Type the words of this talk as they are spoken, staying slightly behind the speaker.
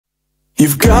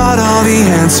You've got all the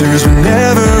answers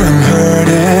whenever I'm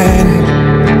hurting,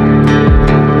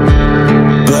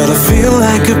 but I feel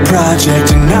like a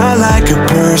project and not like a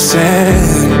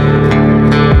person.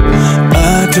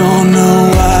 I don't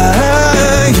know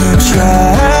why you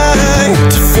try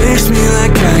to fix me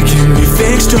like I can be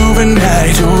fixed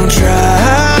overnight. Don't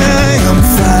try, I'm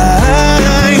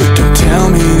fine. Don't tell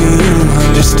me you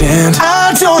understand.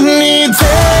 I don't need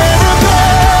therapy.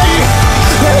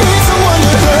 I need someone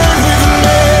to hurt with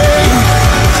me.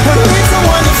 I need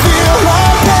someone to feel my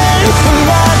pain and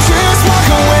not just walk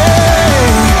away.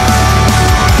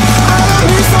 I don't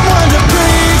need someone to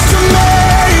preach to me.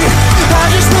 I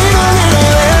just need a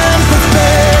little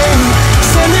empathy.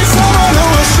 Send me someone who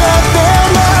will shut their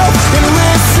mouth and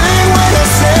listen when I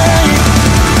say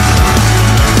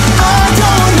I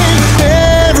don't need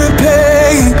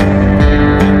therapy.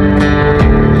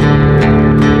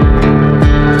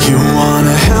 You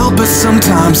wanna help, but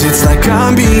sometimes it's like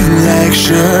I'm being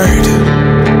lectured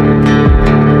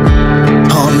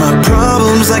on my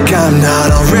problems, like I'm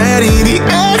not already the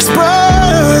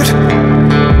expert.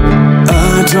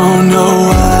 I don't know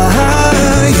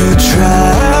why you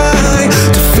try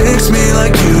to fix me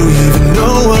like you even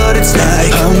know what it's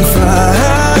like. I'm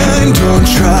fine, don't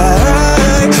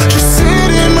try, just sit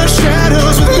in my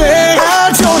shadows with me.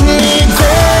 I don't need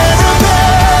therapy.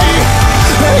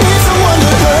 I need someone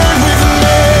to hurt with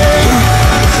me.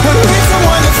 I need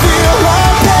someone to feel my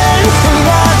pain and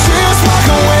not just walk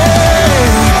away.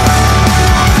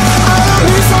 I don't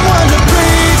need someone to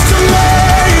preach to me.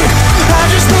 I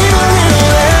just need a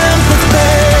little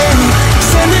empathy.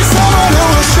 Send me someone who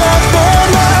will shut their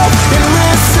mouth and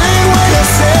listen when I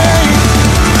say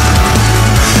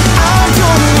I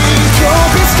don't need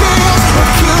coping skills or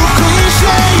cute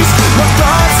cliches, or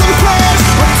thoughts and plans,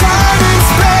 or time and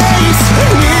space. I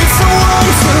need someone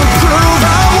to prove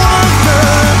I'm worth the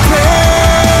pain.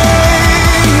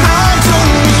 I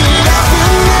don't need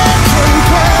infinite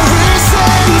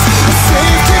comparisons, a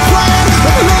safety plan,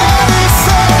 a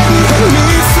medicine. I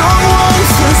need someone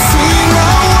to see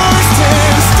my worst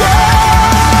and stay.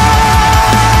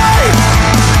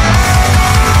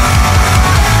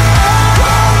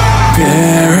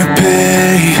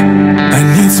 Therapy. I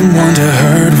need someone to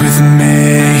hurt with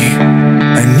me.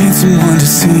 I need someone to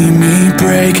see me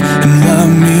break and love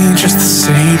me just the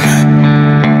same.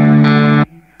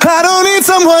 I don't need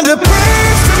someone to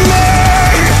breathe